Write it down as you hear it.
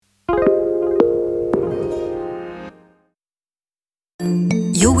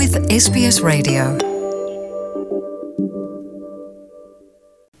You're with SBS Radio.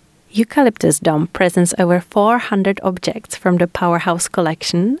 Eucalyptus Dome presents over 400 objects from the Powerhouse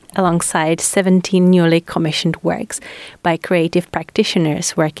collection, alongside 17 newly commissioned works by creative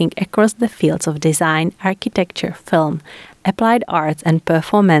practitioners working across the fields of design, architecture, film, applied arts and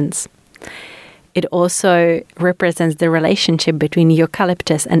performance. It also represents the relationship between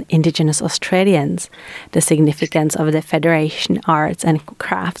eucalyptus and Indigenous Australians, the significance of the Federation arts and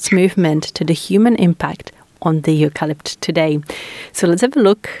crafts movement to the human impact on the eucalypt today. So let's have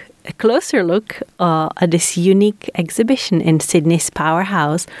a closer look at this unique exhibition in Sydney's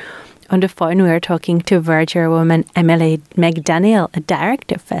Powerhouse. On the phone, we are talking to Wiradjuri woman Emily McDaniel, a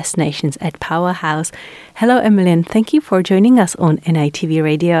director of First Nations at Powerhouse. Hello, Emily, and thank you for joining us on NITV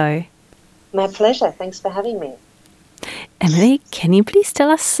Radio. My pleasure. Thanks for having me. Emily, can you please tell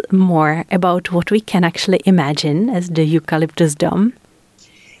us more about what we can actually imagine as the Eucalyptus Dome?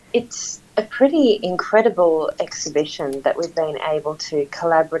 It's a pretty incredible exhibition that we've been able to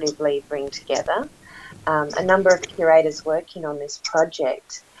collaboratively bring together. A number of curators working on this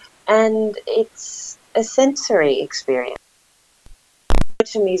project, and it's a sensory experience.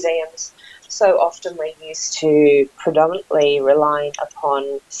 To museums, so often we're used to predominantly relying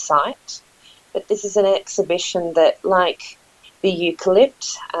upon sight, but this is an exhibition that, like the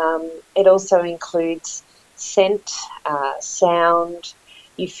eucalypt, it also includes scent, sound.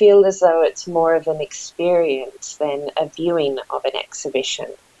 You feel as though it's more of an experience than a viewing of an exhibition.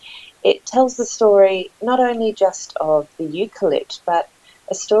 It tells the story not only just of the eucalypt, but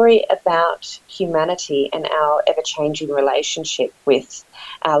a story about humanity and our ever-changing relationship with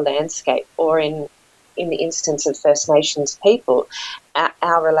our landscape, or in the instance of First Nations people,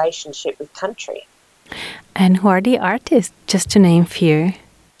 our relationship with country. And who are the artists, just to name a few?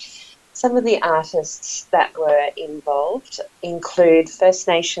 Some of the artists that were involved include First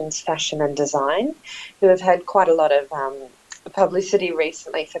Nations Fashion and Design, who have had quite a lot of publicity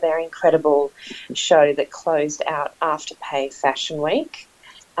recently for their incredible show that closed out Afterpay Fashion Week.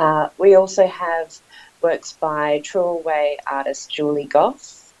 We also have works by Truraway artist Julie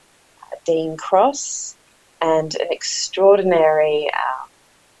Goff, Dean Cross, and an extraordinary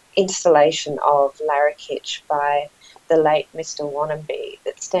installation of Larrakitch by the late Mr. Wannabe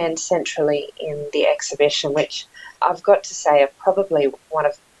that stands centrally in the exhibition, which I've got to say are probably one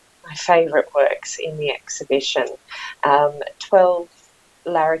of my favourite works in the exhibition. 12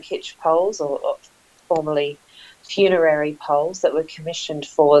 Larrakitch poles, or formerly funerary poles, that were commissioned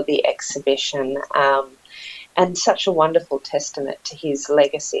for the exhibition, and such a wonderful testament to his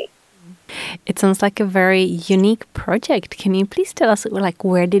legacy. It sounds like a very unique project. Can you please tell us,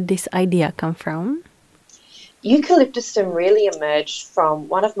 where did this idea come from? Eucalyptusdom really emerged from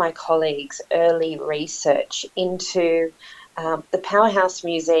one of my colleagues' early research into the Powerhouse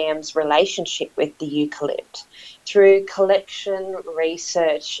Museum's relationship with the eucalypt through collection,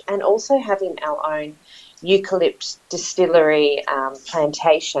 research, and also having our own eucalypt distillery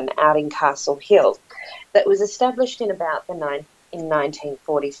plantation out in Castle Hill that was established in about in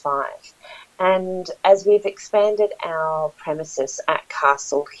 1945. And as we've expanded our premises at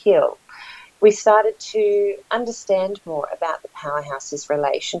Castle Hill, we started to understand more about the Powerhouse's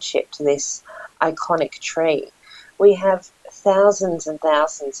relationship to this iconic tree. We have thousands and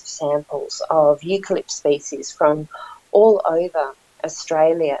thousands of samples of eucalypt species from all over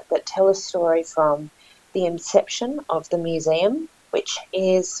Australia that tell a story from the inception of the museum, which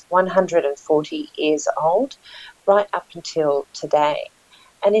is 140 years old, right up until today.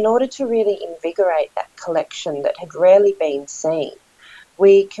 And in order to really invigorate that collection that had rarely been seen,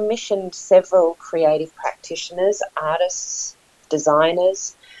 we commissioned several creative practitioners, artists,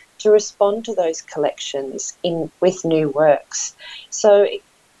 designers, to respond to those collections with new works. So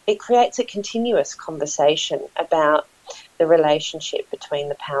it creates a continuous conversation about the relationship between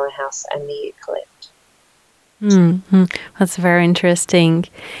the Powerhouse and the eucalypt. Mm-hmm. That's very interesting.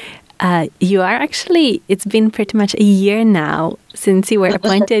 You are actually, it's been pretty much a year now since you were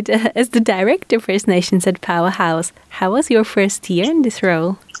appointed as the director of First Nations at Powerhouse. How was your first year in this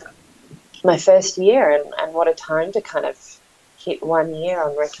role? My first year, and what a time to kind of hit 1 year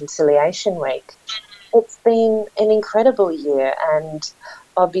on Reconciliation Week. It's been an incredible year, and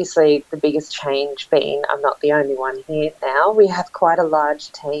obviously the biggest change being I'm not the only one here now. We have quite a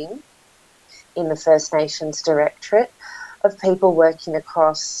large team in the First Nations Directorate of people working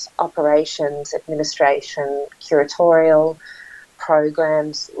across operations, administration, curatorial,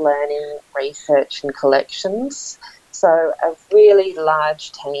 programs, learning, research and collections. So a really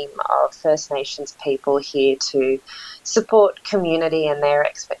large team of First Nations people here to support community and their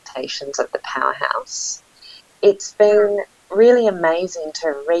expectations of the Powerhouse. It's been really amazing to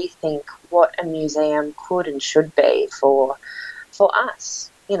rethink what a museum could and should be for us.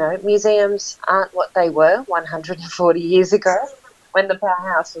 You know, museums aren't what they were 140 years ago when the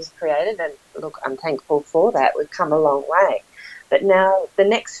Powerhouse was created, and look, I'm thankful for that. We've come a long way. But now the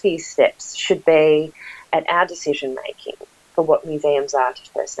next few steps should be at our decision making for what museums are to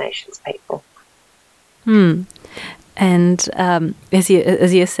First Nations people. And as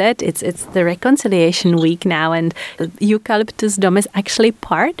you said, it's the Reconciliation Week now, and Eucalyptus Dome is actually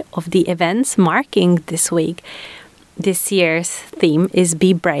part of the events marking this week. This year's theme is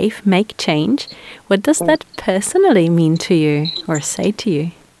Be Brave, Make Change. What does that personally mean to you or say to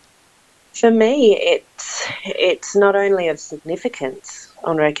you? For me, it's not only of significance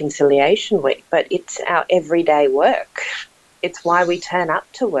on Reconciliation Week, but it's our everyday work. It's why we turn up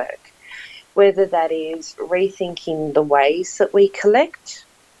to work, whether that is rethinking the ways that we collect,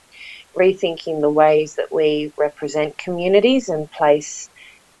 rethinking the ways that we represent communities and place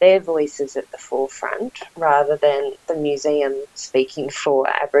their voices at the forefront rather than the museum speaking for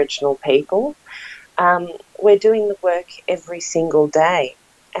Aboriginal people. We're doing the work every single day.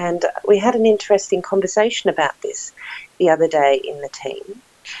 And we had an interesting conversation about this the other day in the team.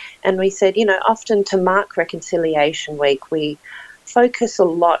 And we said, you know, often to mark Reconciliation Week, we focus a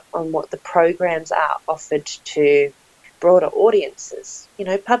lot on what the programs are offered to broader audiences, you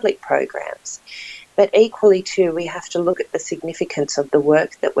know, public programs. But equally too, we have to look at the significance of the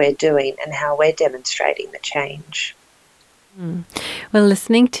work that we're doing and how we're demonstrating the change. Well,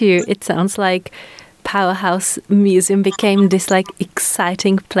 listening to you, it sounds like Powerhouse Museum became this like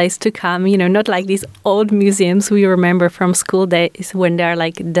exciting place to come, you know, not like these old museums we remember from school days when they're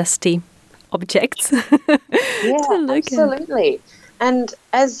like dusty objects. Yeah, absolutely. And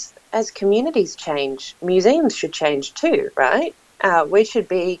as communities change, museums should change too, right? We should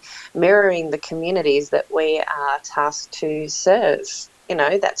be mirroring the communities that we are tasked to serve. You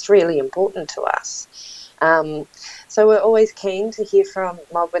know, that's really important to us. So we're always keen to hear from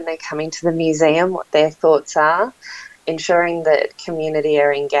mob when they're coming to the museum, what their thoughts are, ensuring that community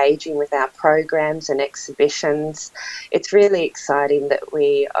are engaging with our programs and exhibitions. It's really exciting that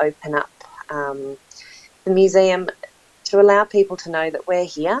we open up the museum to allow people to know that we're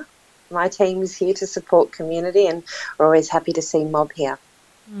here. My team is here to support community, and we're always happy to see mob here.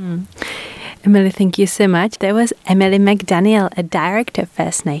 Emily, thank you so much. There was Emily McDaniel, a director of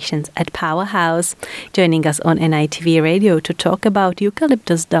First Nations at Powerhouse, joining us on NITV Radio to talk about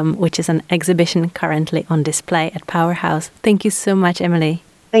Eucalyptus Dome, which is an exhibition currently on display at Powerhouse. Thank you so much, Emily.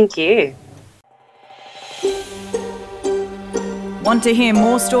 Thank you. Want to hear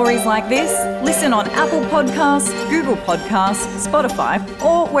more stories like this? Listen on Apple Podcasts, Google Podcasts, Spotify,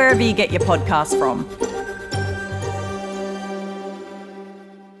 or wherever you get your podcasts from.